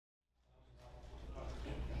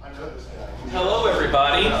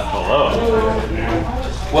everybody. Hello.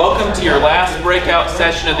 Welcome to your last breakout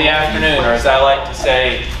session of the afternoon, or as I like to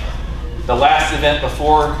say, the last event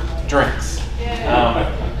before drinks.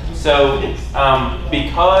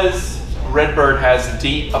 Because Redbird has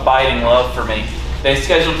deep, abiding love for me, they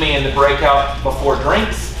scheduled me in the breakout before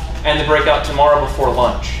drinks and the breakout tomorrow before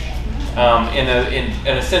lunch, in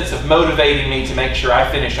a sense of motivating me to make sure I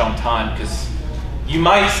finish on time, because you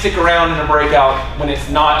might stick around in a breakout when it's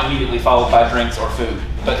not immediately followed by drinks or food.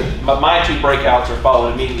 But my two breakouts are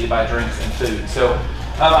followed immediately by drinks and food. So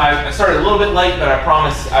I started a little bit late, but I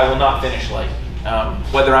promise I will not finish late.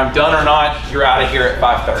 Whether I'm done or not, you're out of here at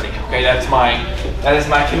 5:30. Okay, that is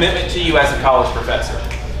my commitment to you as a college professor.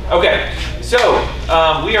 Okay, so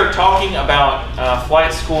we are talking about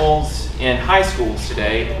flight schools in high schools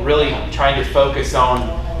today, really trying to focus on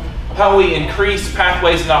how we increase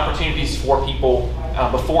pathways and opportunities for people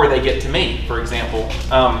before they get to me, for example.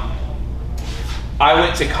 I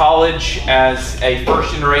went to college as a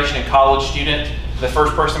first-generation college student, the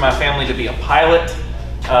first person in my family to be a pilot.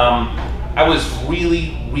 I was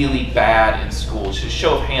really, really bad in school. Just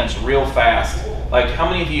show of hands real fast. Like, how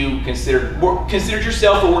many of you considered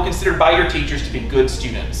yourself or were considered by your teachers to be good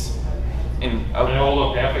students? And Hold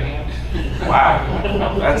up half a hand.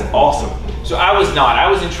 wow, that's awesome. So I was not. I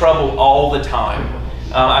was in trouble all the time.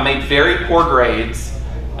 I made very poor grades.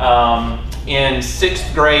 In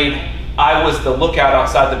 6th grade, I was the lookout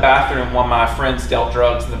outside the bathroom while my friends dealt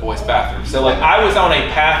drugs in the boys' bathroom. So like, I was on a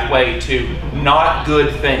pathway to not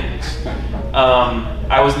good things.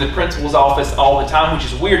 I was in the principal's office all the time, which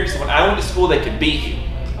is weird because when I went to school, they could beat you.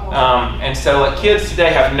 And so like, kids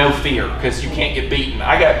today have no fear because you can't get beaten.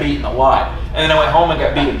 I got beaten a lot. And then I went home and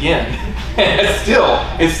got beat again. And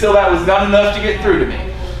still that was not enough to get through to me.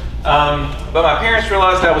 But my parents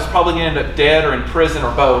realized I was probably going to end up dead or in prison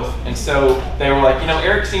or both. And so they were like, you know,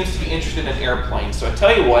 Eric seems to be interested in airplanes. So I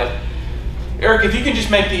tell you what, Eric, if you can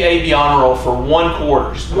just make the Aviation honor roll for 1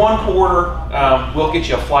 quarter, just 1 quarter, we'll get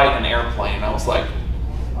you a flight in an airplane. And I was like,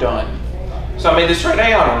 done. So I made the straight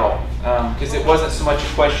A honor roll. Because it wasn't so much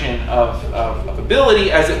a question of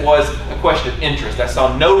ability as it was a question of interest. I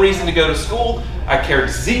saw no reason to go to school. I cared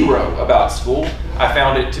zero about school. I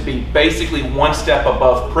found it to be basically one step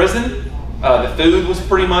above prison. The food was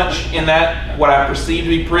pretty much in that, what I perceived to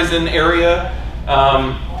be prison area.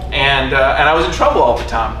 And I was in trouble all the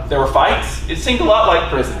time. There were fights. It seemed a lot like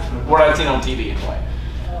prison, what I'd seen on TV anyway.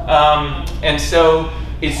 And so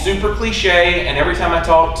it's super cliche, and every time I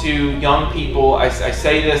talk to young people, I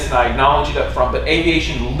say this and I acknowledge it up front, but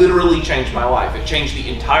aviation literally changed my life. It changed the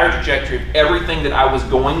entire trajectory of everything that I was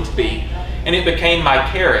going to be, and it became my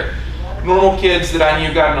carrot. Normal kids that I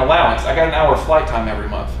knew got an allowance. I got an hour of flight time every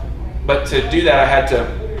month. But to do that, I had to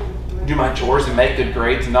do my chores and make good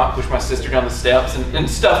grades and not push my sister down the steps and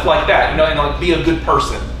stuff like that, you know, and like be a good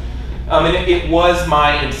person. And it was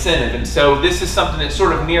my incentive. And so this is something that's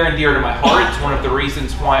sort of near and dear to my heart. It's one of the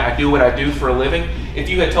reasons why I do what I do for a living. If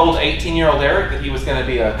you had told 18-year-old Eric that he was going to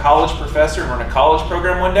be a college professor and run a college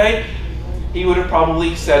program one day, he would have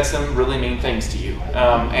probably said some really mean things to you.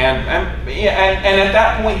 And at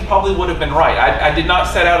that point, he probably would have been right. I did not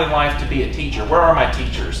set out in life to be a teacher. Where are my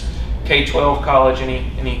teachers? K-12 college,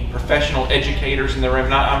 any professional educators in the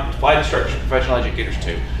room? I'm flight instructors, professional educators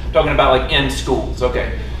too. I'm talking about like in schools,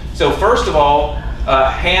 okay. So first of all,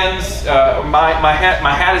 my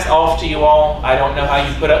hat is off to you all. I don't know how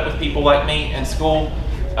you put up with people like me in school.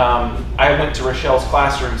 I went to Rochelle's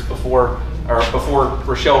classrooms before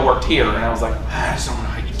Rochelle worked here, and I was like, I just don't know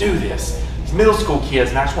how you do this. It's middle school kids,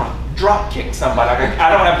 and I just want to drop kick somebody. I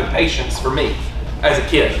don't have the patience for me as a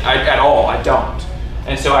kid at all. I don't.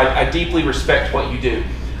 And so I deeply respect what you do.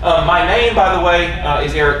 My name, by the way,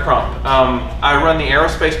 is Eric Crump. I run the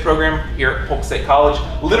aerospace program here at Polk State College,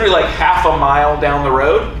 literally like half a mile down the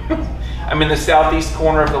road. I'm in the southeast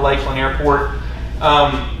corner of the Lakeland Airport.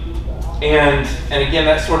 And again,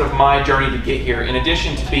 that's sort of my journey to get here. In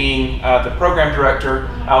addition to being the program director,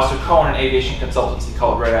 I also co-own an aviation consultancy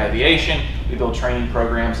called Redbird Aviation. We build training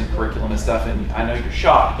programs and curriculum and stuff, and I know you're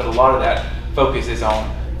shocked, but a lot of that focuses on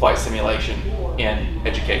flight simulation in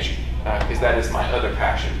education. Because that is my other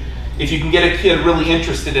passion. If you can get a kid really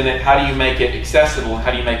interested in it, how do you make it accessible and how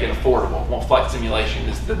do you make it affordable? Well, flight simulation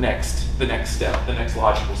is the next step, the next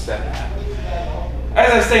logical step in that.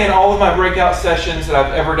 As I say in all of my breakout sessions that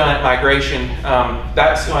I've ever done at Migration,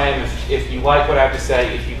 that's who I am. If you like what I have to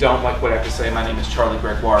say, if you don't like what I have to say, my name is Charlie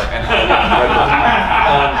Gregoire, and I live in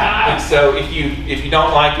Redbird. And so if you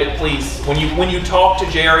don't like it, please, when you talk to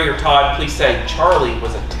Jerry or Todd, please say Charlie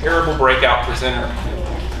was a terrible breakout presenter,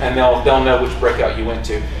 and they'll know which breakout you went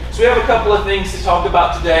to. So we have a couple of things to talk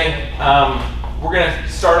about today. We're going to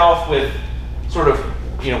start off with sort of,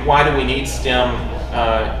 why do we need STEM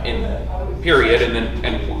in period,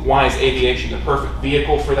 and why is aviation the perfect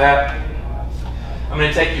vehicle for that? I'm going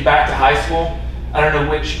to take you back to high school. I don't know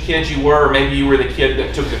which kid you were, or maybe you were the kid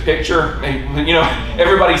that took the picture. Maybe,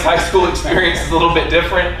 everybody's high school experience is a little bit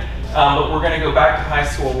different, but we're going to go back to high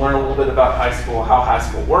school and learn a little bit about high school, how high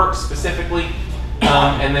school works specifically,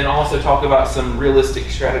 and then also talk about some realistic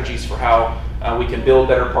strategies for how we can build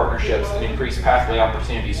better partnerships and increase pathway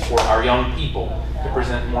opportunities for our young people to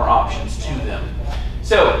present more options to them.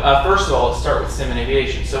 So first of all, let's start with STEM and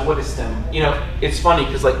aviation. So what is STEM? It's funny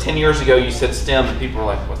because like 10 years ago you said STEM and people were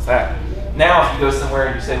like, what's that? Now if you go somewhere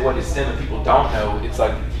and you say what is STEM and people don't know, it's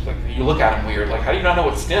like you look at them weird. Like, how do you not know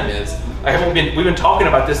what STEM is? We've been talking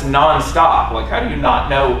about this nonstop. Like, how do you not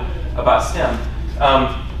know about STEM?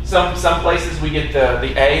 Some places we get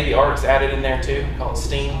the A, the arts added in there too. We call it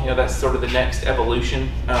STEAM. That's sort of the next evolution.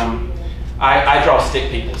 I draw stick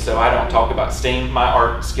people, so I don't talk about STEAM. My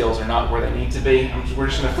art skills are not where they need to be. We're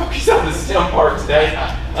just going to focus on the STEM part today.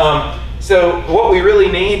 So what we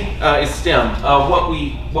really need is STEM. What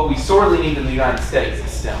we sorely need in the United States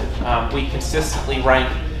is STEM. We consistently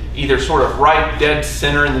rank either sort of right dead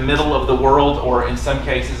center in the middle of the world, or in some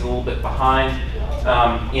cases a little bit behind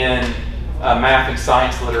in math and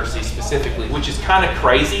science literacy specifically, which is kind of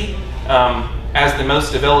crazy. As the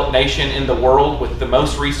most developed nation in the world with the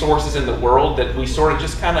most resources in the world, that we sort of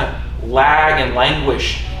just kind of lag and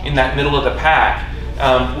languish in that middle of the pack.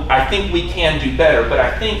 I think we can do better, but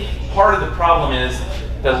I think part of the problem is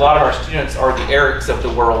that a lot of our students are the Erics of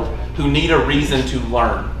the world who need a reason to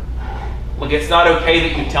learn. Like, it's not okay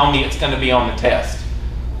that you tell me it's going to be on the test.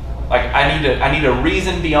 Like, I need a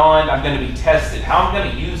reason beyond I'm going to be tested. How am I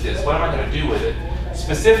going to use this? What am I going to do with it?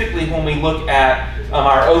 Specifically, when we look at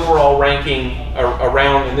our overall ranking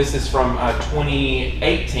around, and this is from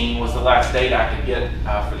 2018 was the last data I could get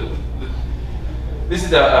for this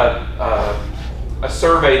is a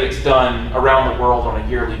survey that's done around the world on a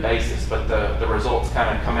yearly basis, but the results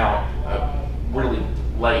kind of come out really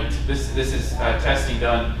late. This is testing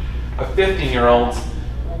done of 15-year-olds,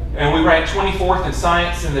 and we ranked 24th in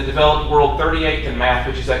science in the developed world, 38th in math,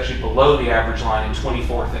 which is actually below the average line, and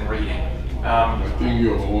 24th in reading. I think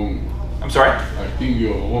you're wrong. I'm sorry? I think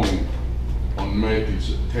you're wrong. On math it's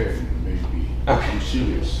a 10, maybe. Okay. I'm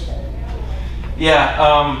serious.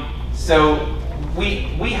 Yeah. So we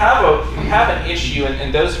have an issue,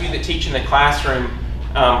 and those of you that teach in the classroom,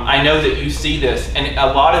 I know that you see this, and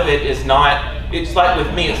a lot of it is not. It's like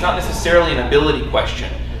with me. It's not necessarily an ability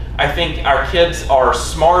question. I think our kids are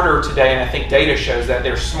smarter today, and I think data shows that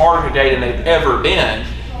they're smarter today than they've ever been.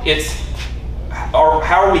 It's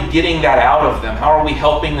how are we getting that out of them? How are we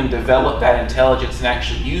helping them develop that intelligence and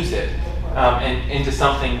actually use it and into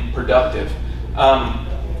something productive?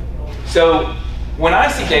 So when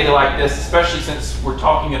I see data like this, especially since we're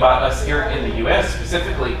talking about us here in the US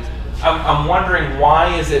specifically, I'm wondering,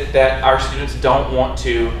 why is it that our students don't want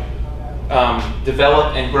to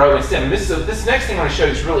develop and grow in STEM? This next thing I'm going to show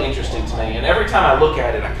you is really interesting to me, and every time I look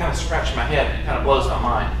at it, I kind of scratch my head. It kind of blows my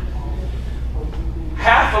mind.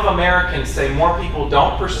 Half of Americans say more people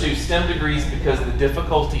don't pursue STEM degrees because of the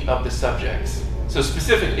difficulty of the subjects. So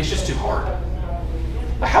specifically, it's just too hard.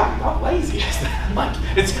 Like, how lazy is that? Like,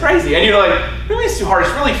 it's crazy. And you're like, what do you mean it's too hard?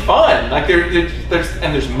 It's really fun. Like,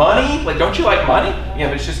 there's money. Like, don't you like money? Yeah,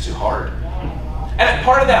 but it's just too hard. And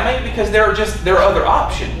part of that may be because there are other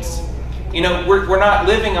options. We're not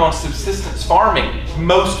living on subsistence farming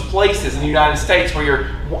most places in the United States, where you're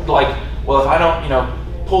like, well, if I don't,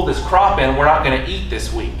 pull this crop in, we're not going to eat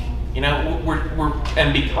this week.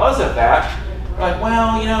 And because of that, we're like,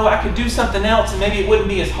 well, I could do something else and maybe it wouldn't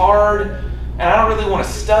be as hard, and I don't really want to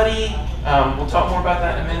study. We'll talk more about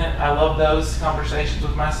that in a minute. I love those conversations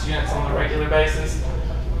with my students on a regular basis.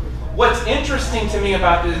 What's interesting to me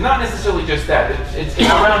about this is not necessarily just that. It's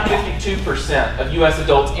around 52% of US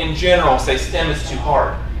adults in general say STEM is too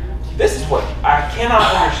hard. This is what I cannot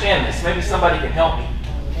understand this. Maybe somebody can help me.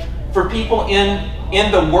 For people in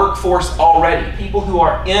the workforce already, people who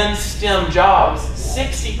are in STEM jobs,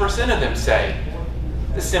 60% of them say,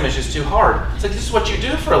 the STEM is just too hard. It's like, this is what you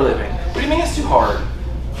do for a living. What do you mean it's too hard?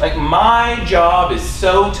 Like, my job is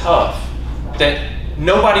so tough that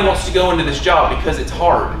nobody wants to go into this job because it's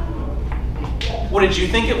hard. What, did you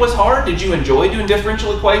think it was hard? Did you enjoy doing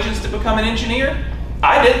differential equations to become an engineer?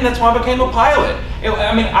 I didn't. That's why I became a pilot.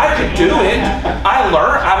 I could do it. I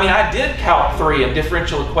learned. I did Calc 3 and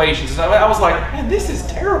differential equations. And I was like, man, this is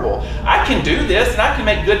terrible. I can do this, and I can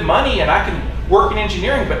make good money, and I can work in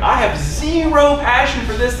engineering, but I have zero passion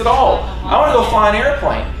for this at all. I want to go fly an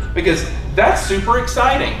airplane because that's super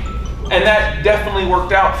exciting. And that definitely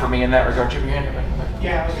worked out for me in that regard. Chip your hand up.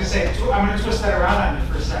 Yeah, I was gonna say, I'm gonna twist that around on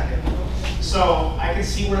you for a second. So I can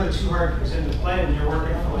see where the too hard comes into play when you're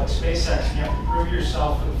working for like SpaceX and you have to prove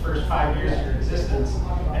yourself for the first 5 years of your existence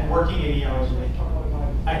and working 80 hours a week.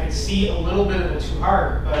 I can see a little bit of the too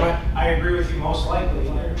hard, but I agree with you most likely,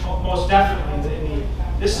 most definitely.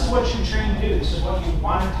 This is what you trained to do. This is what you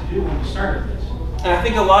wanted to do when you started this. And I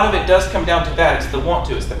think a lot of it does come down to that. It's the want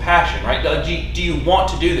to, it's the passion, right? Like, do you want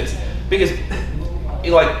to do this? Because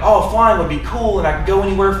you're like, oh, flying would be cool, and I can go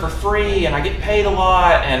anywhere for free, and I get paid a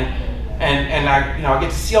lot, and I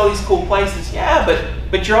get to see all these cool places. Yeah,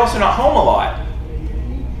 but you're also not home a lot.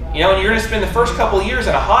 And you're going to spend the first couple of years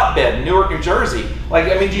in a hotbed in Newark, New Jersey.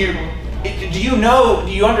 Like, I mean, do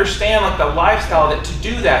you understand like the lifestyle that to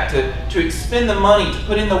do that, to expend the money, to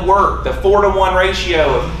put in the work, the 4-to-1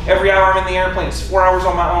 ratio of every hour I'm in the airplane, it's 4 hours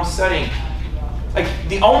on my own studying. Like,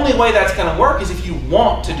 the only way that's going to work is if you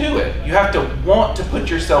want to do it. You have to want to put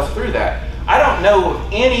yourself through that. I don't know of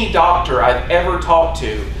any doctor I've ever talked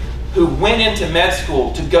to who went into med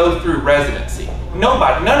school to go through residency.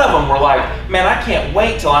 Nobody, none of them were like, man, I can't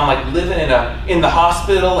wait till I'm like living in the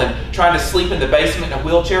hospital and trying to sleep in the basement in a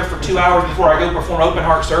wheelchair for 2 hours before I go perform open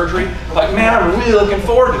heart surgery. Like, man, I'm really looking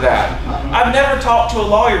forward to that. I've never talked to a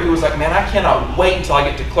lawyer who was like, man, I cannot wait until I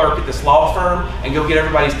get to clerk at this law firm and go get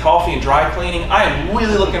everybody's coffee and dry cleaning. I am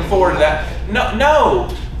really looking forward to that.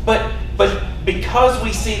 No, but because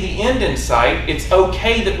we see the end in sight, it's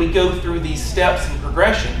okay that we go through these steps and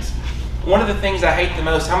progressions. One of the things I hate the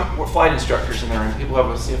most, we're flight instructors in there, and people have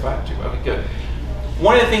a CFI too. Okay, good.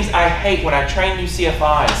 One of the things I hate when I train new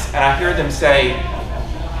CFIs, and I hear them say,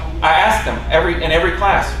 I ask them in every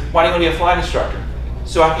class, why do you want to be a flight instructor?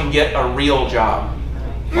 So I can get a real job.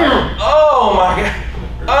 Oh my God.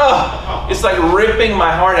 Oh, it's like ripping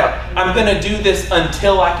my heart out. I'm going to do this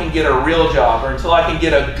until I can get a real job, or until I can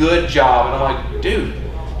get a good job. And I'm like, dude,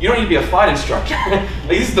 you don't need to be a flight instructor.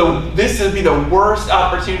 This would be the worst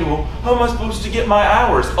opportunity. Well, how am I supposed to get my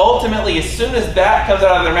hours? Ultimately, as soon as that comes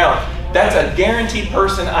out of their mouth, that's a guaranteed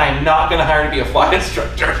person I am not going to hire to be a flight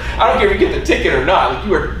instructor. I don't care if you get the ticket or not. Like,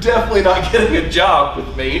 you are definitely not getting a job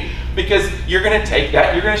with me, because you're going to take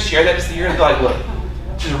that, you're going to share that, you're going to be like, look,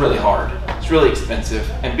 this is really hard. It's really expensive,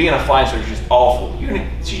 and being a flight instructor is just awful.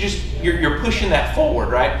 You're pushing that forward,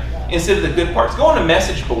 right? Instead of the good parts. Go on a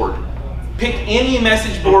message board. Pick any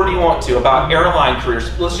message board you want to about airline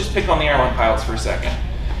careers. Let's just pick on the airline pilots for a second.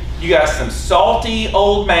 You got some salty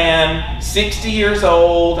old man, 60 years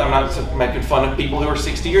old. I'm not making fun of people who are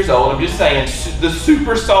 60 years old. I'm just saying the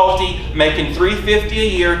super salty, making $350 a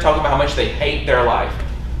year, talking about how much they hate their life.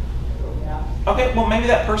 Okay, well, maybe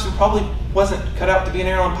that person probably wasn't cut out to be an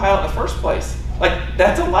airline pilot in the first place. Like,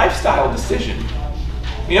 that's a lifestyle decision.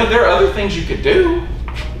 There are other things you could do.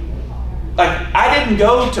 Like, I didn't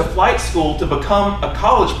go to flight school to become a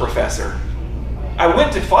college professor. I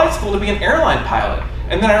went to flight school to be an airline pilot.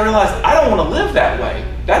 And then I realized I don't want to live that way.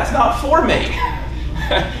 That's not for me.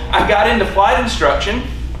 I got into flight instruction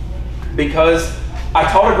because I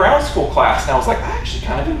taught a ground school class, and I was like, I actually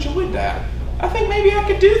kind of enjoyed that. I think maybe I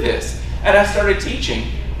could do this. And I started teaching,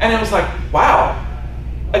 and it was like, wow.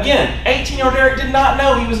 Again, 18-year-old Eric did not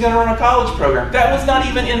know he was going to run a college program. That was not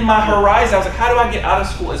even in my horizon. I was like, how do I get out of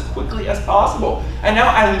school as quickly as possible? And now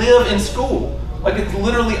I live in school. Like, it's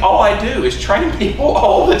literally all I do is train people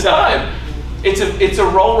all the time. It's a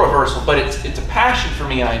role reversal, but it's a passion for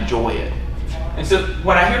me, and I enjoy it. And so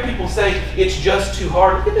when I hear people say it's just too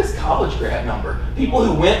hard, look at this college grad number. People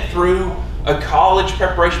who went through a college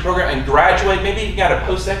preparation program and graduate, maybe you got a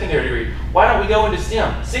post-secondary degree. Why don't we go into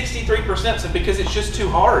STEM? 63% said because it's just too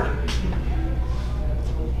hard.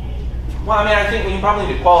 Well, I mean, I think we probably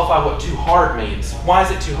need to qualify what too hard means. Why is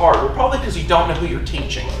it too hard? Well, probably because you don't know who you're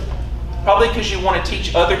teaching. Probably because you want to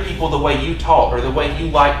teach other people the way you taught or the way you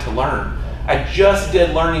like to learn. I just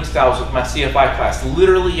did learning styles with my CFI class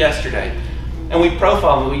literally yesterday. And we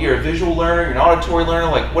profiled them. You're a visual learner, you're an auditory learner,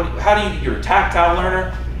 you're a tactile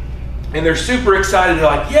learner. And they're super excited. They're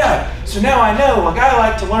like, yeah, so now I know. Like, I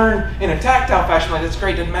like to learn in a tactile fashion. Like, that's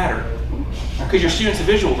great, doesn't matter. Because your student's a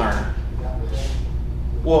visual learner.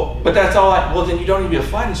 Well, but that's all well, then you don't need to be a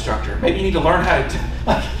flight instructor. Maybe you need to learn how to,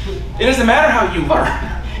 it doesn't matter how you learn.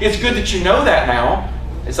 It's good that you know that now.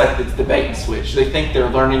 It's like it's the bait and switch. They think they're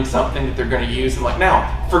learning something that they're going to use. And like,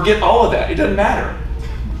 now, forget all of that. It doesn't matter.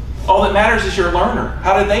 All that matters is your learner.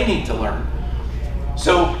 How do they need to learn?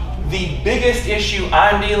 So the biggest issue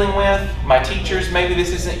I'm dealing with, my teachers, maybe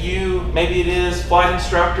this isn't you, maybe it is, flight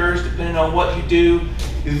instructors, depending on what you do,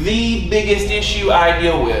 the biggest issue I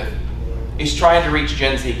deal with is trying to reach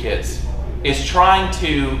Gen Z kids, is trying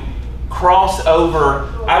to cross over.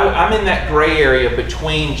 I'm in that gray area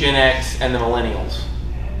between Gen X and the millennials.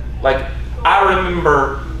 Like, I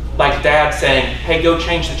remember like Dad saying, hey, go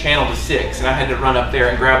change the channel to 6, and I had to run up there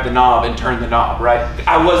and grab the knob and turn the knob, right?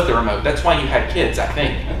 I was the remote. That's why you had kids, I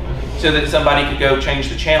think, so that somebody could go change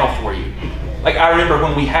the channel for you. Like, I remember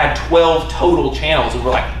when we had 12 total channels, and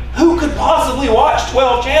we're like, who could possibly watch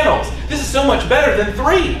 12 channels? This is so much better than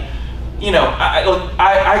 3. You know,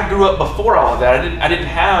 I grew up before all of that. I didn't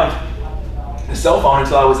have a cell phone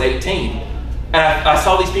until I was 18. And I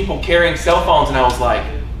saw these people carrying cell phones, and I was like,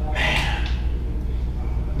 man,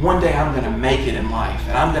 one day I'm gonna make it in life,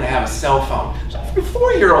 and I'm gonna have a cell phone. So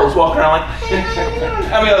 4-year-olds walking around like,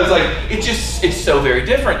 I mean, I was like, it's so very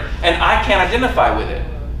different. And I can't identify with it.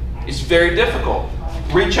 It's very difficult.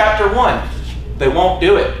 Read chapter 1. They won't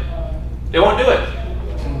do it. They won't do it.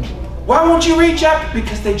 Why won't you read chapter?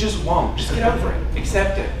 Because they just won't. Just get over it.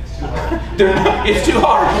 Accept it. They're not, it's too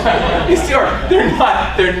hard. It's too hard.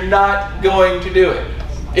 They're not going to do it.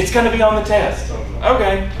 It's going to be on the test.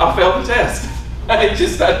 Okay, I'll fail the test. I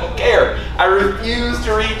don't care. I refuse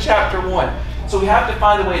to read chapter 1. So we have to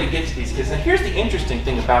find a way to get to these kids. And here's the interesting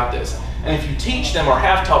thing about this. And if you teach them or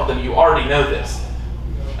have taught them, you already know this.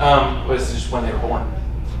 This is just when they were born.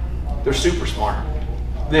 They're super smart.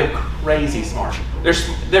 They're crazy smart. They're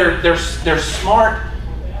smart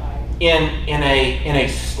in a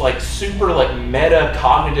like super like meta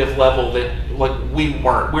cognitive level that like we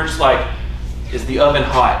weren't. We're just like, is the oven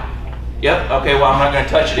hot? Yep. Okay. Well, I'm not going to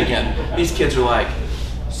touch it again. These kids are like,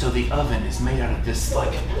 so the oven is made out of this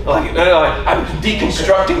like I'm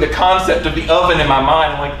deconstructing the concept of the oven in my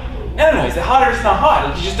mind. I'm like, no. Is it hot or it's not hot?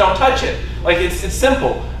 Like, you just don't touch it. Like it's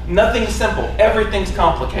simple. Nothing's simple. Everything's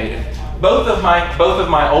complicated. Both of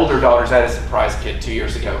my older daughters had a surprise kid 2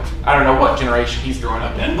 years ago. I don't know what generation he's growing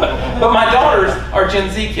up in, but my daughters are Gen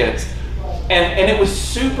Z kids, and it was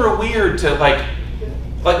super weird to like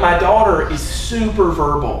my daughter is super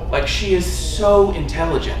verbal. Like, she is so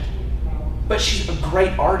intelligent, but she's a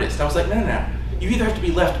great artist. I was like, no. You either have to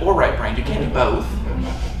be left or right brained. You can't be both.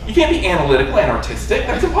 You can't be analytical and artistic.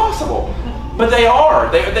 That's impossible. But they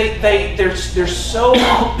are. They're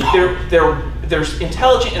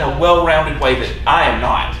intelligent in a well-rounded way that I am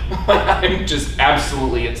not. I'm just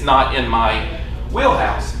absolutely, it's not in my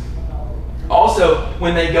wheelhouse. Also,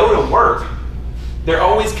 when they go to work, they're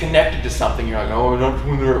always connected to something. You're like, oh, not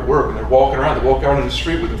when they're at work and they're walking around. They walk out in the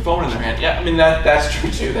street with their phone in their hand. Yeah, I mean, that's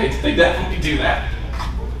true too. They definitely do that.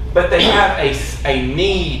 But they have a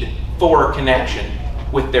need for connection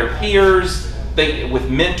with their peers, with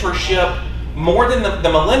mentorship. More than the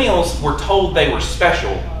millennials were told they were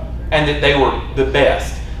special and that they were the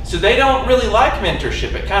best. So they don't really like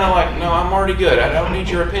mentorship. It kind of like, no, I'm already good. I don't need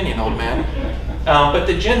your opinion, old man. But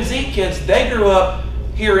the Gen Z kids, they grew up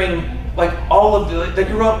hearing like they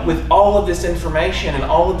grew up with all of this information and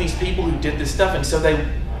all of these people who did this stuff, and so they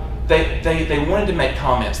wanted to make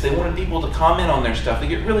comments. They wanted people to comment on their stuff. They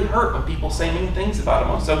get really hurt when people say mean things about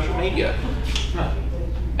them on social media.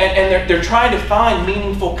 And they're trying to find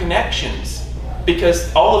meaningful connections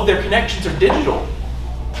because all of their connections are digital.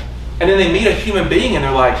 And then they meet a human being and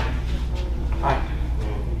they're like, hi,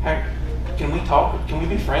 can we talk? Can we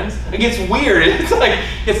be friends? It gets weird.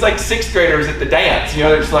 It's like sixth graders at the dance. You know,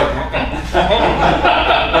 they're just like,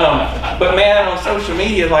 but man, on social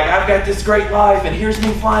media, like, I've got this great life and here's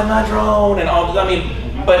me flying my drone and all. I mean,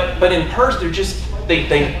 but in person, they're just, they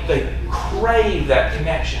crave that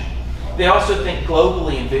connection. They also think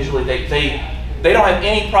globally and visually. They don't have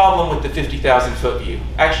any problem with the 50,000 foot view.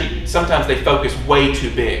 Actually, sometimes they focus way too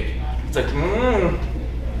big. It's like,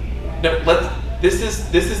 this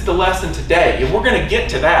is the lesson today. And we're going to get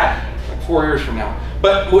to that like 4 years from now.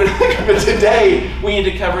 But today, we need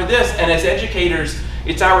to cover this. And as educators,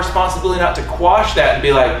 it's our responsibility not to quash that and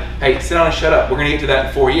be like, hey, sit down and shut up. We're going to get to that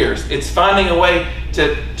in 4 years. It's finding a way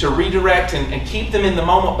to redirect and keep them in the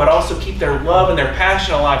moment, but also keep their love and their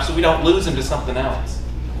passion alive so we don't lose them to something else.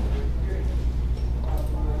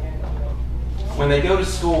 When they go to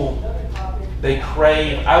school, they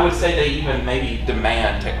crave, I would say they even maybe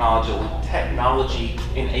demand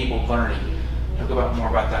technology-enabled learning. I'll go more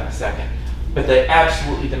about that in a second. But they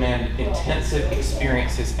absolutely demand intensive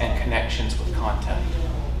experiences and connections with content.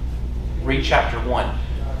 Read chapter 1.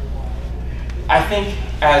 I think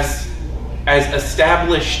as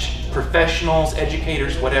established professionals,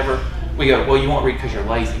 educators, whatever, we go, well, you won't read because you're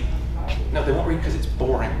lazy. No, they won't read because it's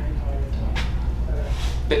boring.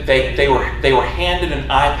 They were handed an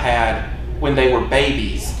iPad when they were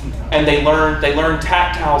babies, and they learned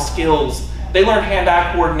tactile skills. They learned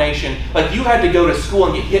hand-eye coordination. Like, you had to go to school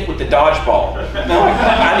and get hit with the dodgeball. They're like,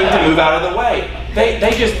 I need to move out of the way.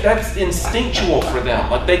 That's instinctual for them.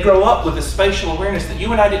 Like, they grow up with a spatial awareness that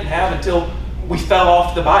you and I didn't have until we fell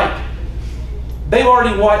off the bike. They've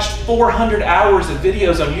already watched 400 hours of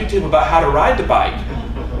videos on YouTube about how to ride the bike.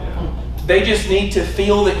 They just need to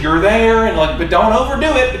feel that you're there, and like, but don't overdo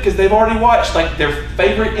it, because they've already watched like their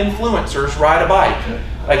favorite influencers ride a bike.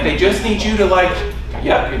 Like, they just need you to like,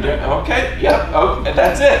 yeah, you're doing okay, yeah, oh, and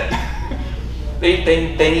that's it.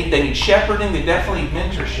 they need shepherding. They definitely need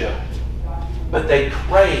mentorship, but they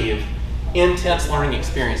crave intense learning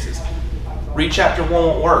experiences. Read chapter 1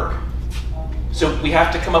 won't work. So we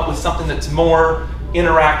have to come up with something that's more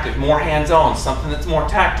interactive, more hands-on, something that's more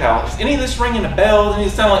tactile. Is any of this ringing a bell? Does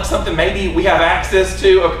it sound like something maybe we have access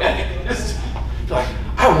to? Okay, just like,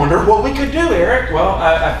 I wonder what we could do, Eric. Well,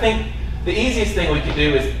 I think the easiest thing we could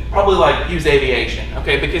do is probably like use aviation,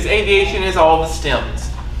 okay? Because aviation is all the stems.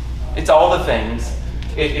 It's all the things.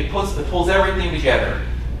 It pulls everything together.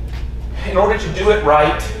 In order to do it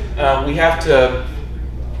right, we have to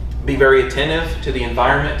be very attentive to the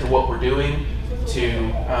environment, to what we're doing,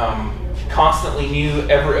 to constantly new,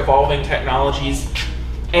 ever-evolving technologies.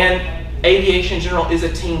 And aviation in general is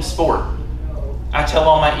a team sport. I tell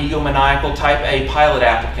all my egomaniacal type A pilot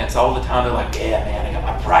applicants all the time, they're like, yeah, man, I got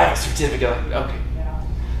my private certificate. Like, okay,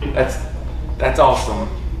 that's awesome,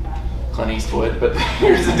 Clint Eastwood, but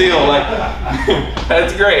here's the deal, like,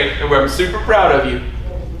 that's great, and I'm super proud of you.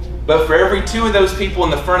 But for every 2 of those people in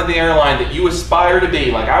the front of the airline that you aspire to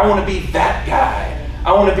be, like, I want to be that guy,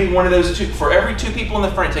 I want to be one of those 2. For every 2 people in the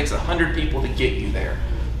front, it takes 100 people to get you there.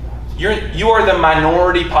 You are the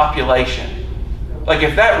minority population. Like,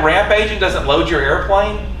 if that ramp agent doesn't load your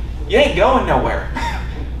airplane, you ain't going nowhere.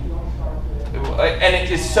 And it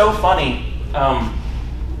is so funny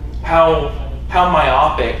how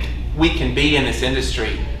myopic we can be in this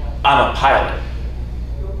industry. I'm a pilot.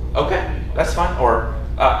 Okay, that's fine. Or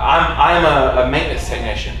I'm a maintenance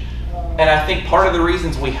technician. And I think part of the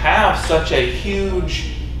reasons we have such a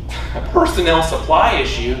huge personnel supply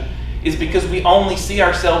issue is because we only see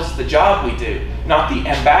ourselves as the job we do, not the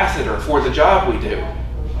ambassador for the job we do.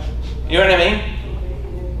 You know what I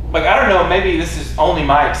mean? Like, I don't know, maybe this is only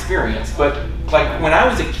my experience, but like when I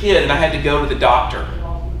was a kid and I had to go to the doctor,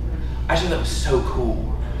 I just thought that was so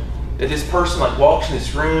cool. That this person like walks in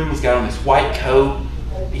this room, he's got on this white coat,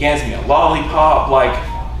 he hands me a lollipop, like,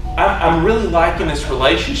 I'm really liking this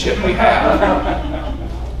relationship we have.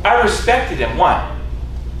 I respected him. Why?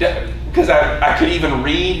 Because I could even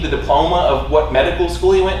read the diploma of what medical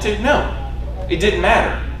school he went to? No, it didn't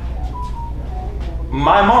matter.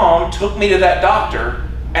 My mom took me to that doctor,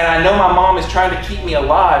 and I know my mom is trying to keep me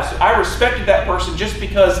alive, so I respected that person just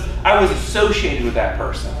because I was associated with that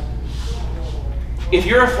person. If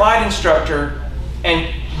you're a flight instructor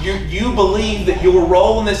and you believe that your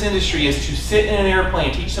role in this industry is to sit in an airplane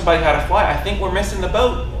and teach somebody how to fly, I think we're missing the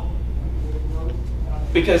boat.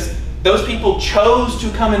 Because those people chose to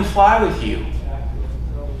come and fly with you.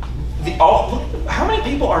 How many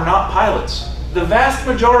people are not pilots? The vast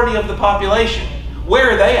majority of the population. Where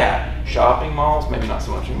are they at? Shopping malls, maybe not so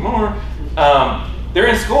much anymore. They're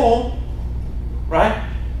in school, right?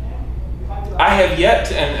 I have yet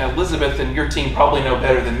to, and Elizabeth and your team probably know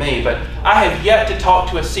better than me, but I have yet to talk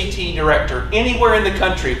to a CT director anywhere in the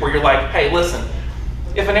country where you're like, hey, listen,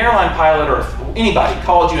 if an airline pilot or anybody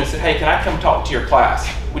called you and said, hey, can I come talk to your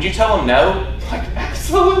class? Would you tell them no? Like,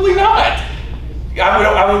 absolutely not.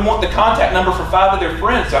 I would want the contact number for 5 of their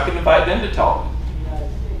friends so I could invite them to talk.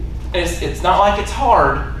 It's not like it's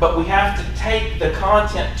hard, but we have to take the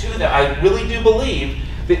content to them. I really do believe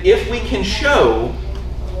that if we can show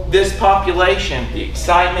this population the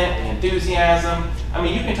excitement and enthusiasm, I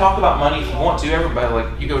mean, you can talk about money if you want to. Everybody,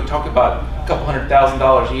 like, you go talk about a couple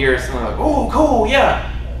 $100,000 a year, and they're like, oh, cool,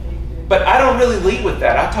 yeah. But I don't really lead with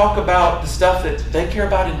that. I talk about the stuff that they care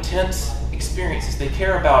about, intense experiences. They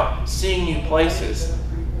care about seeing new places.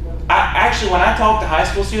 Actually, when I talk to high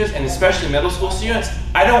school students, and especially middle school students,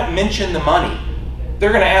 I don't mention the money.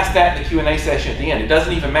 They're going to ask that in the Q&A session at the end. It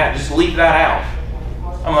doesn't even matter. Just leave that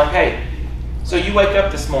out. I'm like, hey, so you wake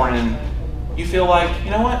up this morning and you feel like,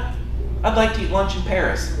 you know what? I'd like to eat lunch in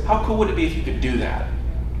Paris. How cool would it be if you could do that?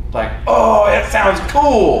 Like, oh, that sounds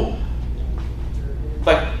cool.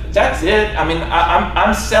 Like, that's it. I mean,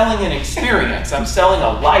 I'm selling an experience. I'm selling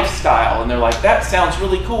a lifestyle. And they're like, that sounds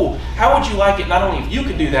really cool. How would you like it not only if you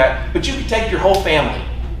could do that, but you could take your whole family?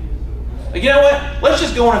 Like, you know what? Let's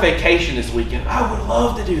just go on a vacation this weekend. I would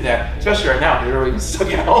love to do that. Especially right now, they're really stuck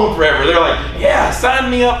at home forever. They're like, yeah, sign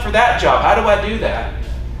me up for that job. How do I do that?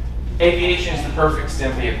 Aviation is the perfect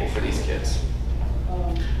STEM vehicle for these kids.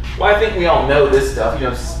 Well, I think we all know this stuff. You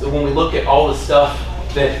know, when we look at all the stuff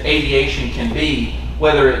that aviation can be,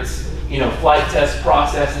 whether it's, you know, flight test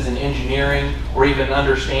processes and engineering, or even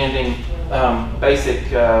understanding basic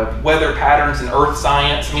weather patterns and earth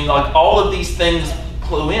science. I mean, like all of these things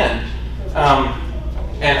clue in.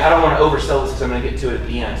 And I don't want to oversell this because I'm going to get to it at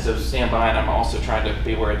the end, so stand by, and I'm also trying to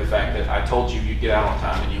be aware of the fact that I told you you'd get out on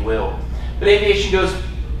time, and you will. But aviation goes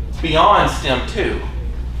beyond STEM too.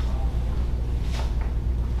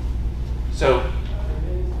 So,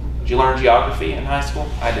 did you learn geography in high school?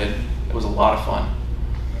 I did. It was a lot of fun.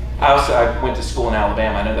 I went to school in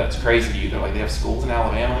Alabama. I know that's crazy to you. They're like, they have schools in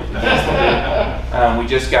Alabama? Yes, they do. We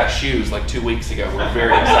just got shoes like 2 weeks ago. We're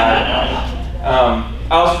very excited about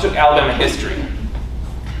it. I also took Alabama history.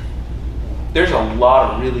 There's a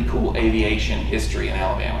lot of really cool aviation history in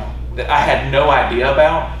Alabama that I had no idea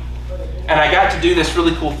about. And I got to do this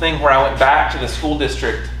really cool thing where I went back to the school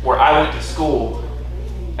district where I went to school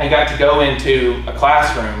and got to go into a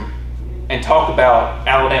classroom and talk about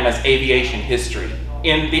Alabama's aviation history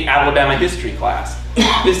in the Alabama history class.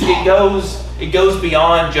 It goes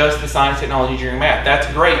beyond just the science, technology, engineering, math.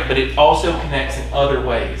 That's great, but it also connects in other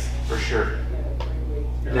ways, for sure.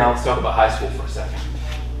 Now let's talk about high school for a second.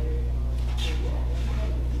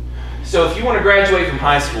 So if you want to graduate from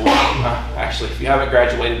high school, actually, if you haven't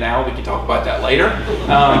graduated now, we can talk about that later.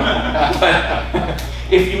 But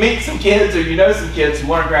if you meet some kids or you know some kids who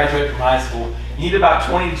want to graduate from high school, you need about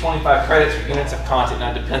 20 to 25 credits for units of content.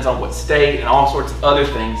 Now it depends on what state and all sorts of other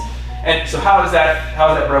things. And so how is that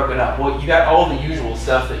broken up? Well, you got all the usual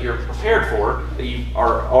stuff that you're prepared for, that you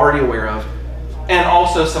are already aware of, and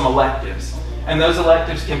also some electives. And those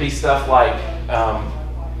electives can be stuff like, I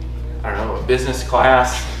don't know, a business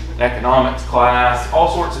class, an economics class,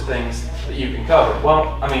 all sorts of things that you can cover.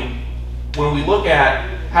 Well, I mean, when we look at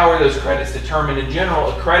how are those credits determined, in general,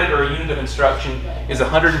 a credit or a unit of instruction is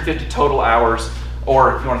 150 total hours,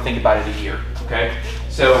 or if you want to think about it, a year, okay?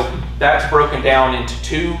 So that's broken down into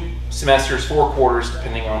 2 semesters, 4 quarters,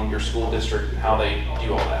 depending on your school district and how they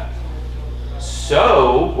do all that.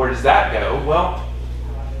 So where does that go? Well,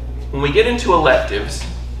 when we get into electives,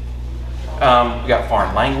 we got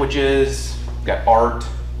foreign languages, we got art,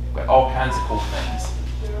 we got all kinds of cool things.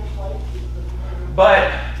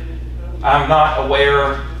 But I'm not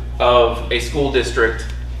aware of a school district,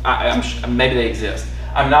 maybe they exist.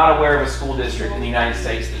 I'm not aware of a school district in the United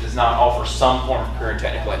States that does not offer some form of career and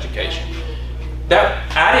technical education.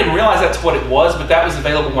 I didn't realize that's what it was, but that was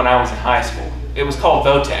available when I was in high school. It was called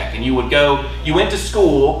VOTEC, and you went to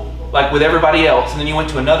school like with everybody else, and then you went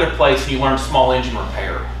to another place and you learned small engine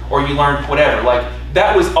repair, or you learned whatever. Like,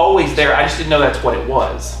 that was always there, I just didn't know that's what it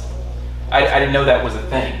was. I didn't know that was a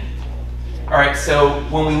thing. All right, so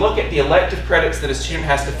when we look at the elective credits that a student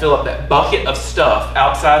has to fill up that bucket of stuff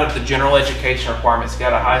outside of the general education requirements to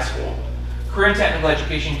get out of high school, career and technical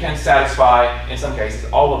education can satisfy, in some cases,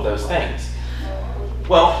 all of those things.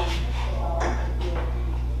 Well,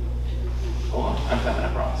 hold on, I'm coming,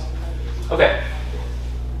 I promise. Okay.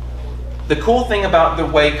 The cool thing about the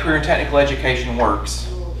way career and technical education works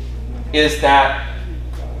is that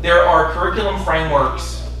there are curriculum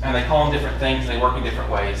frameworks, and they call them different things, and they work in different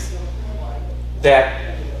ways,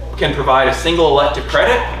 that can provide a single elective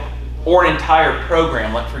credit or an entire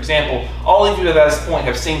program. Like, for example, all of you at this point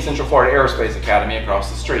have seen Central Florida Aerospace Academy across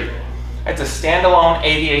the street. It's a standalone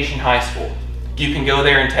aviation high school. You can go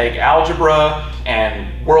there and take algebra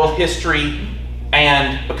and world history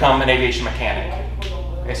and become an aviation mechanic.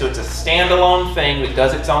 Okay, so it's a standalone thing that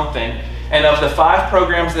does its own thing. And of the 5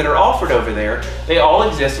 programs that are offered over there, they all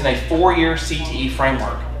exist in a 4-year CTE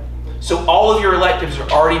framework. So all of your electives are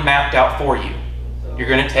already mapped out for you. You're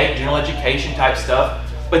going to take general education type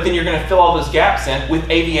stuff, but then you're going to fill all those gaps in with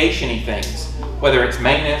aviation-y things, whether it's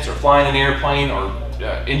maintenance or flying an airplane or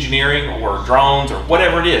engineering or drones or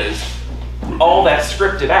whatever it is. All that's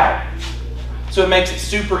scripted out. So it makes it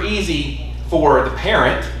super easy for the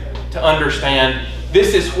parent to understand,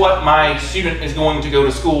 this is what my student is going to go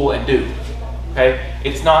to school and do. Okay?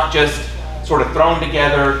 It's not just sort of thrown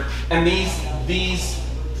together, and these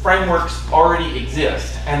frameworks already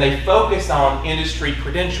exist, and they focus on industry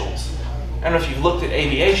credentials. I don't know if you've looked at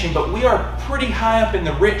aviation, but we are pretty high up in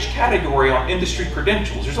the rich category on industry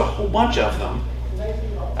credentials. There's a whole bunch of them.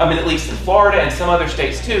 I mean, at least in Florida and some other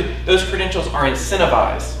states too, those credentials are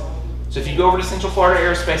incentivized. So if you go over to Central Florida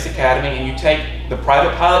Aerospace Academy and you take the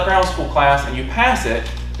private pilot ground school class and you pass it,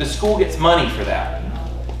 the school gets money for that.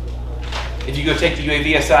 If you go take the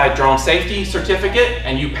UAVSI drone safety certificate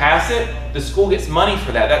and you pass it, the school gets money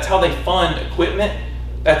for that. That's how they fund equipment.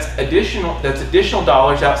 That's additional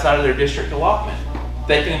dollars outside of their district allotment.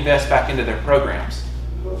 They can invest back into their programs.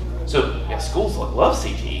 So yeah, schools love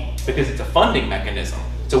CTE because it's a funding mechanism.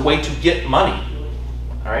 It's a way to get money.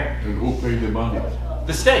 All right? And who paid the money?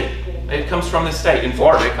 The state. It comes from the state. In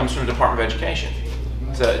Florida, it comes from the Department of Education.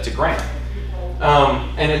 It's a grant.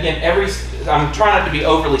 And again, I'm trying not to be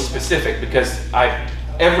overly specific because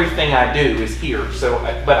everything I do is here. So,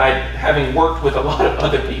 having worked with a lot of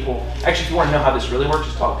other people, actually, if you want to know how this really works,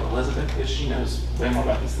 just talk to Elizabeth because she knows way more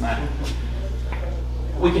about this than I do.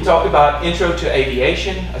 We can talk about Intro to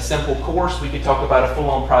Aviation, a simple course. We could talk about a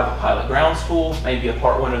full-on private pilot ground school, maybe a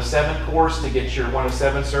Part 107 course to get your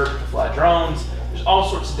 107 cert to fly drones. There's all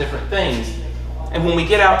sorts of different things. And when we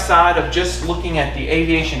get outside of just looking at the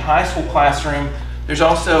aviation high school classroom, there's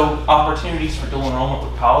also opportunities for dual enrollment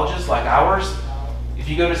with colleges like ours. If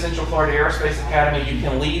you go to Central Florida Aerospace Academy, you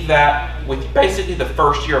can leave that with basically the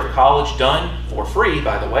first year of college done for free,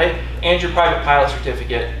 by the way, and your private pilot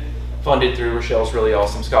certificate funded through Rochelle's really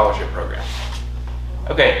awesome scholarship program.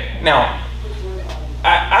 Okay, now,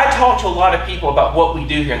 I talk to a lot of people about what we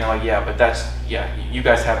do here, and they're like, yeah, but you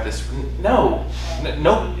guys have this. No,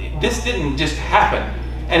 this didn't just happen.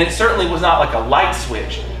 And it certainly was not like a light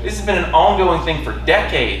switch. This has been an ongoing thing for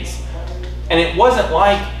decades. And it wasn't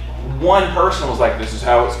like one person was like, this is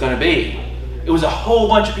how it's gonna be. It was a whole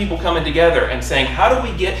bunch of people coming together and saying, how do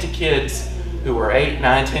we get to kids who are 8,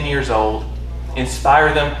 9, 10 years old,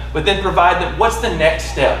 inspire them, but then provide them, what's the next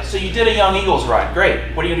step? So you did a Young Eagles ride,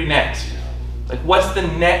 great. What are you gonna do next? Like, what's the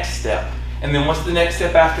next step? And then what's the next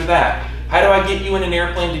step after that? How do I get you in an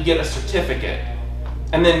airplane to get a certificate?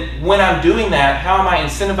 And then when I'm doing that, how am I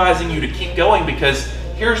incentivizing you to keep going? Because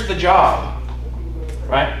here's the job,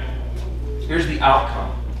 right? Here's the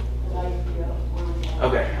outcome.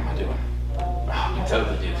 Okay, how am I doing? Oh, I can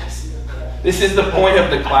totally do this. This is the point of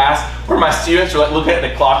the class where my students are like looking at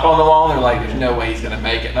the clock on the wall and they're like, there's no way he's gonna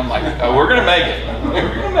make it. And I'm like, oh, we're gonna make it.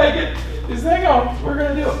 We're gonna make it. Just hang on, we're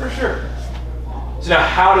gonna do it for sure. So now,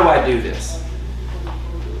 how do I do this?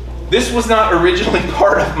 This was not originally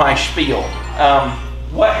part of my spiel.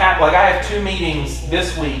 What happened, like I have 2 meetings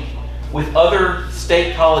this week with other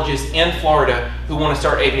state colleges in Florida who want to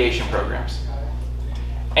start aviation programs.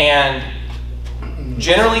 And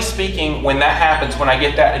generally speaking, when that happens, when I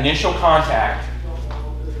get that initial contact,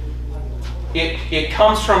 it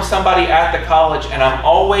comes from somebody at the college, and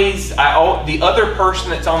the other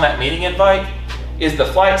person that's on that meeting invite is the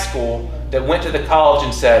flight school that went to the college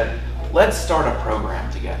and said, let's start a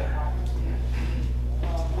program together.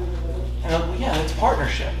 And I'm like, well, yeah, it's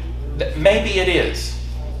partnership. Maybe it is.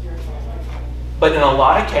 But in a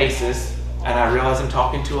lot of cases, and I realize I'm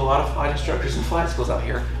talking to a lot of flight instructors and flight schools out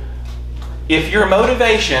here, if your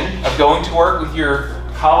motivation of going to work with your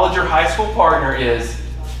college or high school partner is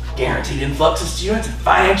guaranteed influx of students and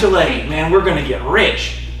financial aid, man, we're gonna get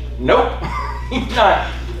rich. Nope,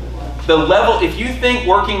 not. The level, if you think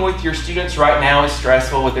working with your students right now is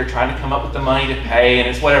stressful, they're trying to come up with the money to pay and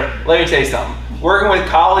it's whatever, let me tell you something. Working with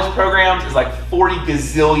college programs is like 40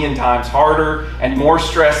 gazillion times harder and more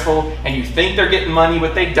stressful, and you think they're getting money,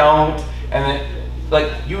 but they don't. And then,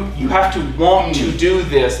 like, you have to want to do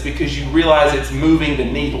this because you realize it's moving the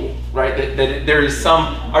needle, right? That there is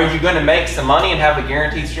some, are you gonna make some money and have a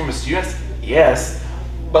guaranteed stream of students? Yes.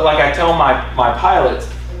 But like I tell my pilots,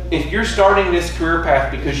 if you're starting this career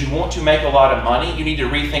path because you want to make a lot of money, you need to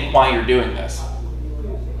rethink why you're doing this.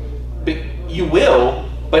 But you will,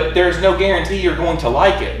 but there's no guarantee you're going to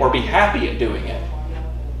like it or be happy at doing it.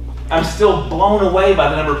 I'm still blown away by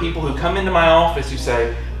the number of people who come into my office who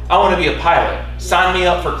say, I want to be a pilot, sign me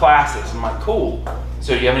up for classes. I'm like, cool.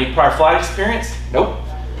 So do you have any prior flight experience? Nope.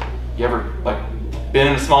 You ever been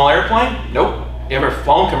in a small airplane? Nope. You ever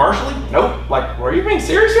flown commercially? Nope. Like, are you being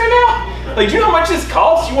serious right now? Like, do you know how much this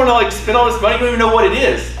costs? You want to spend all this money? You don't even know what it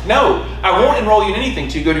is. No, I won't enroll you in anything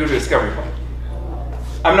till you go to a discovery plane.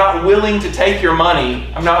 I'm not willing to take your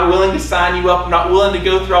money. I'm not willing to sign you up. I'm not willing to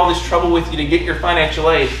go through all this trouble with you to get your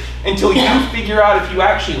financial aid until you figure out if you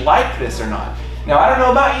actually like this or not. Now, I don't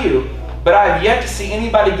know about you, but I have yet to see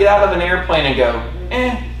anybody get out of an airplane and go,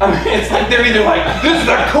 I mean, it's like they're either like, this is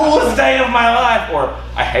the coolest day of my life, or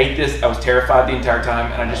I hate this, I was terrified the entire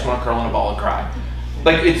time, and I just want to curl in a ball and cry.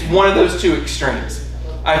 Like, it's one of those two extremes.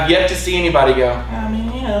 I've yet to see anybody go, I mean,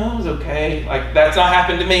 it was okay. Like, that's not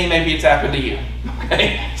happened to me, maybe it's happened to you.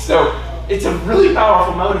 Okay? So, it's a really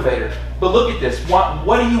powerful motivator. But look at this, what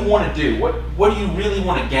do you want to do? What do you really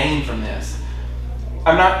want to gain from this?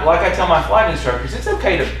 I'm not, like I tell my flight instructors, it's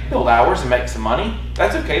okay to build hours and make some money.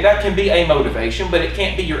 That's okay, that can be a motivation, but it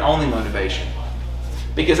can't be your only motivation.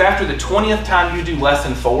 Because after the 20th time you do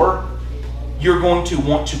lesson 4, you're going to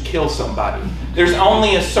want to kill somebody. There's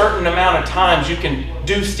only a certain amount of times you can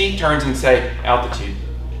do steep turns and say, altitude,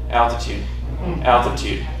 altitude,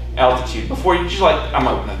 altitude, altitude. Before you just like, I'm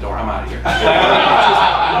opening the door, I'm out of here.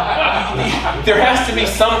 There has to be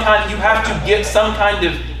some kind, you have to get some kind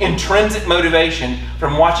of intrinsic motivation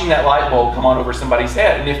from watching that light bulb come on over somebody's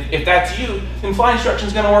head. And if that's you, then flight instruction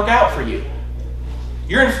is going to work out for you.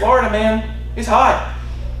 You're in Florida, man. It's hot.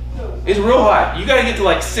 It's real hot. You got to get to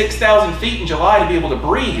like 6,000 feet in July to be able to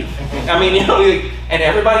breathe. I mean, you know, and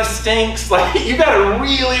everybody stinks. Like, you got to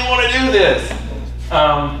really want to do this.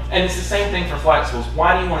 And it's the same thing for flight schools.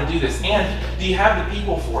 Why do you want to do this? And do you have the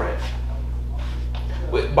people for it?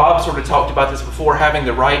 Bob sort of talked about this before, having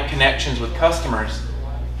the right connections with customers.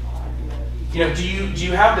 You know, do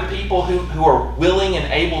you have the people who are willing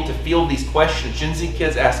and able to field these questions? Gen Z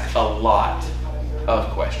kids ask a lot of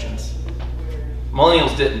questions.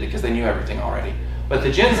 Millennials didn't because they knew everything already. But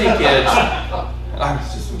the Gen Z kids, I'm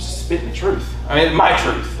just spitting the truth. I mean, my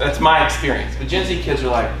truth. That's my experience. But Gen Z kids are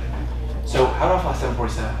like, so how do I fly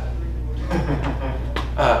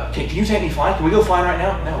 747? Can you take me flying? Can we go flying right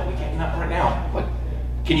now? No, we can't. Not right now. Like,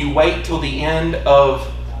 can you wait till the end of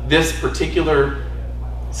this particular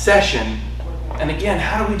session? And again,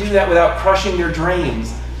 how do we do that without crushing their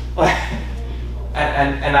dreams? Like,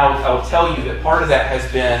 and I'll tell you that part of that has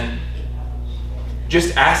been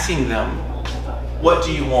just asking them, what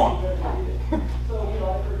do you want?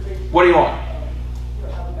 What do you want?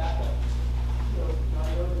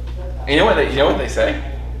 And you know what they say? You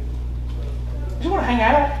just want to hang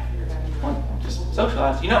out? Just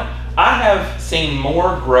socialize? You know, I have seen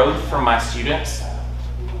more growth from my students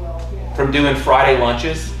from doing Friday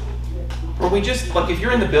lunches, where we just, like, if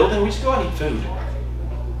you're in the building, we just go out and eat food.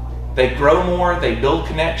 They grow more, they build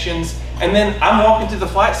connections, and then I'm walking to the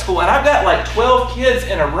flight school and I've got like 12 kids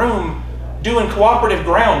in a room doing cooperative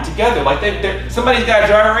ground together. Like somebody's got a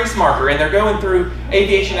driver race marker and they're going through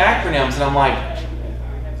aviation acronyms, and I'm like,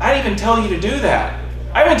 I didn't even tell you to do that.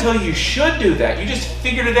 I didn't tell you should do that. You just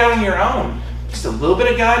figured it out on your own. Just a little bit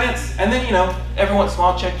of guidance, and then, you know, every once in a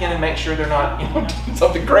while check in and make sure they're not, you know, doing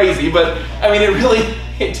something crazy. But I mean,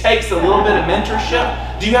 it takes a little bit of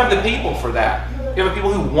mentorship. Do you have the people for that? You have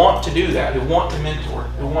people who want to do that, who want to mentor,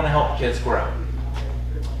 who want to help kids grow.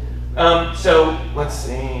 So let's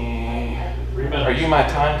see. Are you my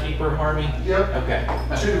timekeeper, Harvey? Yep. Okay.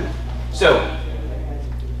 2. So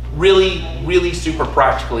really super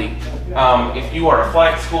practically, if you are a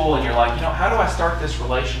flight school and you're like, you know, how do I start this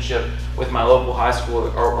relationship with my local high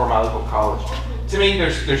school or my local college? To me,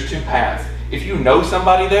 there's 2 paths. If you know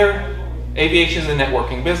somebody there, aviation is a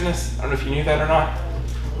networking business. I don't know if you knew that or not.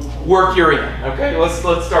 Work you're in, okay? Let's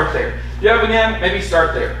start there. You have an in, maybe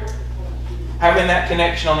start there. Having that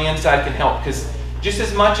connection on the inside can help, because just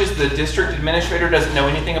as much as the district administrator doesn't know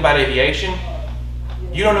anything about aviation,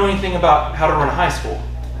 you don't know anything about how to run a high school.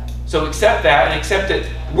 So accept that, and accept that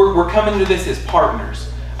we're coming to this as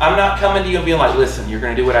partners. I'm not coming to you and being like, listen, you're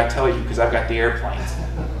going to do what I tell you because I've got the airplanes.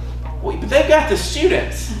 Well, but they've got the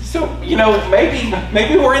students. So, you know,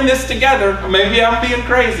 maybe we're in this together. Or maybe I'm being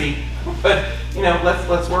crazy. But, you know,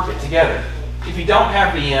 let's work it together. If you don't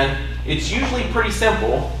have the in, it's usually pretty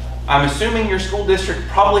simple. I'm assuming your school district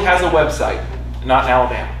probably has a website. Not in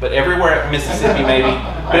Alabama, but everywhere, Mississippi maybe.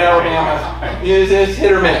 But Alabama, it's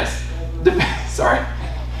hit or miss. Sorry.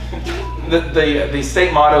 The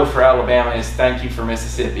state motto for Alabama is "Thank you for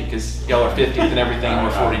Mississippi," because y'all are 50th and everything, and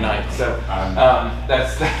we're 49th. So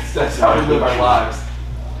that's how we live our lives.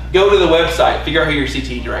 Go to the website, figure out who your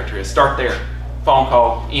CTE director is. Start there. Phone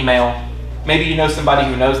call, email. Maybe you know somebody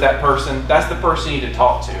who knows that person. That's the person you need to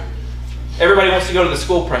talk to. Everybody wants to go to the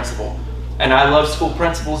school principal. And I love school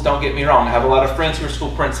principals, don't get me wrong. I have a lot of friends who are school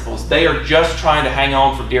principals. They are just trying to hang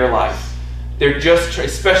on for dear life. They're just,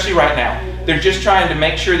 especially right now, they're just trying to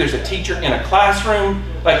make sure there's a teacher in a classroom.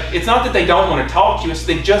 Like, it's not that they don't want to talk to you, it's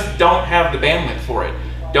they just don't have the bandwidth for it.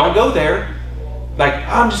 Don't go there. Like,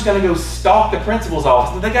 I'm just going to go stalk the principal's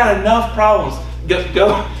office. They got enough problems. Go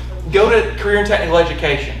to career and technical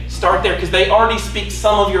education. Start there, because they already speak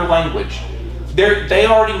some of your language. They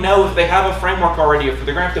already know if they have a framework already, if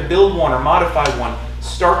they're going to have to build one or modify one.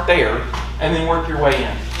 Start there, and then work your way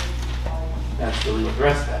in. That's really what the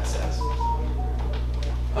rest of that says.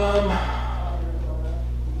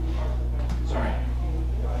 Sorry.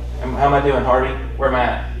 How am I doing, Harvey? Where am I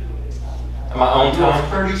at? Am I on time?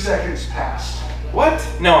 30 seconds past. What?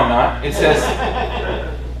 No, I'm not. It says...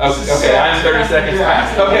 Okay, I'm 30 seconds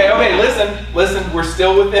past. Okay, listen, we're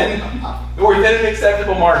still within an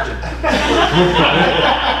acceptable margin.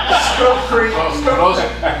 Stroke 3.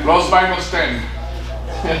 Plus minus 10.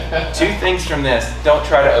 2 things from this. Don't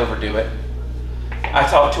try to overdo it. I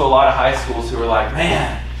talked to a lot of high schools who are like,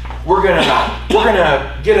 man, we're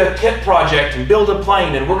gonna get a kit project and build a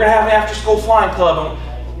plane, and we're gonna have an after-school flying club.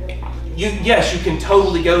 And yes, you can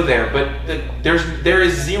totally go there, but there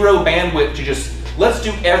is zero bandwidth to just let's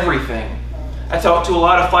do everything. I talked to a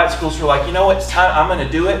lot of flight schools who are like, you know what, it's time, I'm going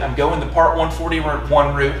to do it. I'm going the Part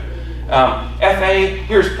 141 route. FA,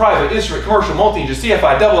 here's private, instrument, commercial, multi-engine,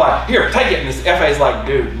 CFI, double I. Here, take it. And this FA is like,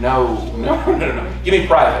 dude, no. Give me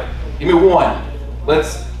private. Give me one.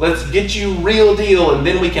 Let's get you real deal, and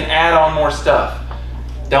then we can add on more stuff.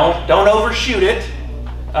 Don't overshoot it.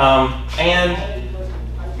 And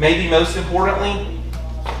maybe most importantly,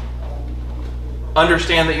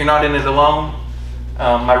 understand that you're not in it alone.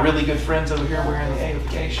 My really good friends over here wearing the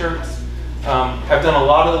AFK shirts have done a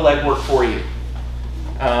lot of the legwork for you.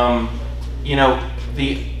 You know,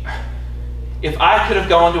 if I could have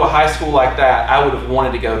gone to a high school like that, I would have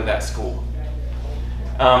wanted to go to that school.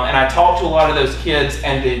 And I talked to a lot of those kids,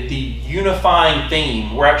 and the unifying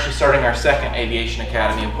theme, we're actually starting our second aviation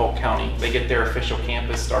academy in Polk County. They get their official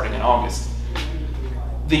campus starting in August.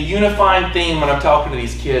 The unifying theme when I'm talking to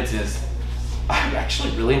these kids is, I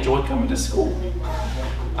actually really enjoyed coming to school.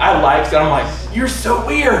 I liked it. I'm like, you're so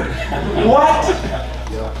weird. What?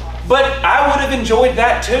 But I would have enjoyed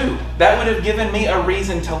that too. That would have given me a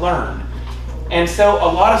reason to learn. And so a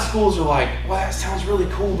lot of schools are like, well, that sounds really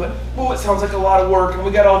cool, but it sounds like a lot of work, and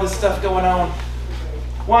we got all this stuff going on.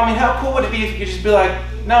 Well, I mean, how cool would it be if you could just be like,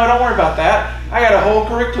 no, don't worry about that. I got a whole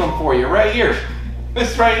curriculum for you right here.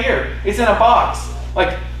 This right here. It's in a box.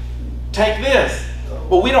 Like, take this.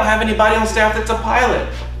 Well, we don't have anybody on staff that's a pilot.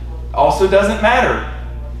 Also doesn't matter.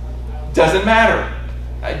 Doesn't matter.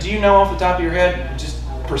 Do you know off the top of your head, just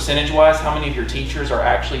percentage-wise, how many of your teachers are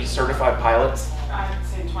actually certified pilots? I'd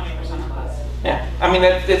say 20% of us. Yeah, I mean,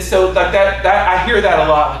 it's so like that. I hear that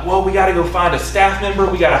a lot. Like, well, we got to go find a staff member.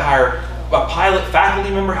 We got to hire a pilot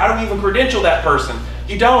faculty member. How do we even credential that person?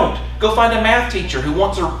 You don't. Go find a math teacher who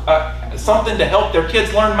wants something to help their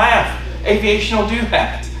kids learn math. Aviation will do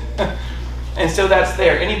that. And so that's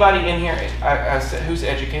there. Anybody in here? I said, who's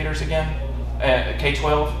educators again?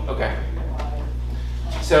 K-12. Okay.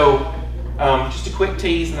 So just a quick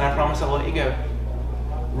tease, and then I promise I'll let you go.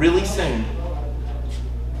 Really soon,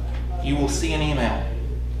 you will see an email,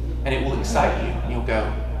 and it will excite you, and you'll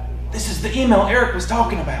go, this is the email Eric was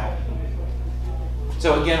talking about.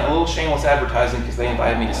 So again, a little shameless advertising because they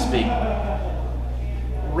invited me to speak.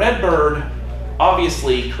 Redbird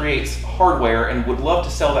obviously creates hardware and would love to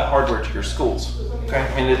sell that hardware to your schools. Okay?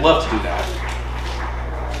 I mean, they'd love to do that.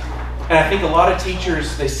 And I think a lot of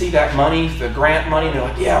teachers, they see that money, the grant money, and they're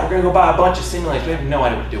like, yeah, we're going to go buy a bunch of simulators. They have no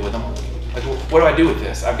idea what to do with them. Like, what do I do with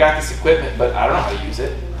this? I've got this equipment, but I don't know how to use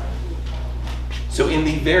it. So in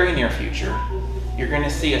the very near future, you're going to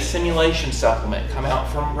see a simulation supplement come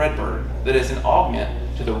out from Redbird that is an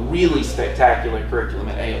augment to the really spectacular curriculum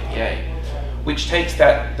at AOPA, which takes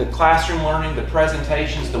the classroom learning, the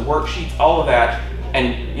presentations, the worksheets, all of that,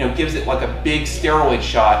 and gives it like a big steroid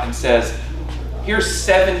shot and says, here's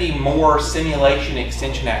 70 more simulation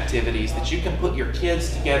extension activities that you can put your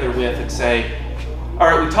kids together with and say, all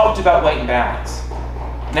right, we talked about weight and balance.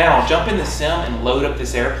 Now jump in the sim and load up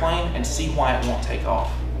this airplane and see why it won't take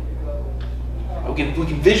off. We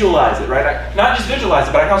can visualize it, right? Not just visualize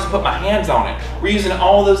it, but I can also put my hands on it. We're using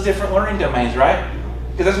all those different learning domains, right?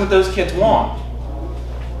 Because that's what those kids want.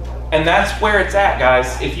 And that's where it's at,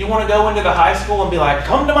 guys. If you want to go into the high school and be like,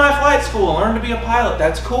 come to my flight school and learn to be a pilot,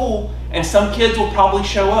 that's cool. And some kids will probably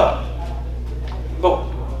show up. But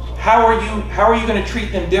how are you going to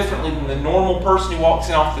treat them differently than the normal person who walks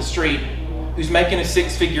in off the street who's making a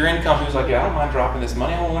six-figure income who's like, yeah, I don't mind dropping this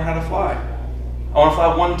money. I want to learn how to fly. I want to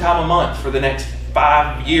fly one time a month for the next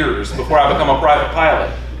 5 years before I become a private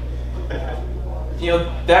pilot.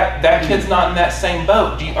 That kid's not in that same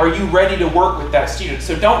boat. Are you ready to work with that student?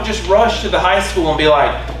 So don't just rush to the high school and be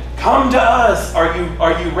like, come to us. Are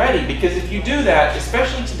you ready? Because if you do that,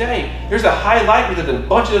 especially today, there's a high likelihood that a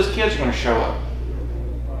bunch of those kids are going to show up.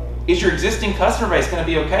 Is your existing customer base going to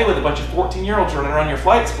be okay with a bunch of 14-year-olds running around your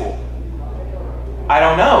flight school? I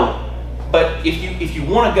don't know. But if you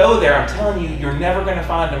want to go there, I'm telling you, you're never going to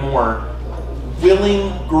find a more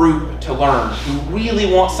willing group to learn who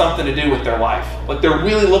really want something to do with their life. Like they're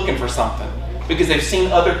really looking for something because they've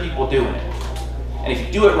seen other people doing it. And if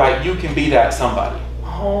you do it right, you can be that somebody.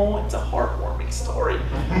 Oh, it's a heartwarming story.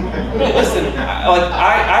 Listen,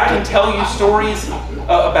 I can tell you stories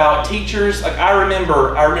about teachers. Like I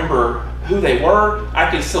remember who they were. I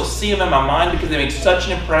can still see them in my mind because they made such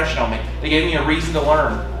an impression on me. They gave me a reason to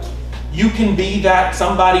learn. You can be that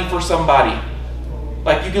somebody for somebody.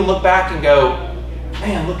 Like you can look back and go,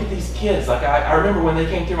 man, look at these kids. Like I remember when they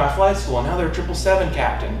came through my flight school and now they're a 777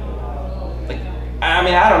 captain. Like, I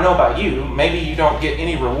mean, I don't know about you. Maybe you don't get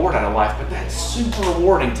any reward out of life, but that's super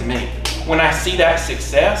rewarding to me. When I see that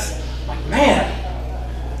success, I'm like,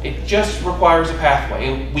 man, It just requires a pathway,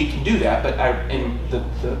 and we can do that, but the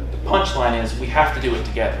punchline is we have to do it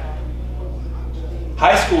together.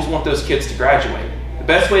 High schools want those kids to graduate. The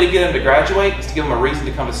best way to get them to graduate is to give them a reason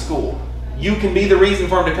to come to school. You can be the reason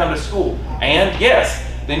for them to come to school. And yes,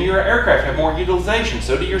 then your aircraft have more utilization,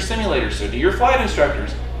 so do your simulators, so do your flight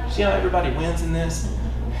instructors. See how everybody wins in this?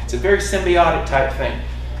 It's a very symbiotic type thing.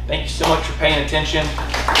 Thank you so much for paying attention. Thank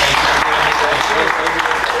you for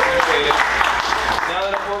doing it. Now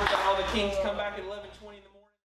that I've worked on all the kinks, come back at 11:20.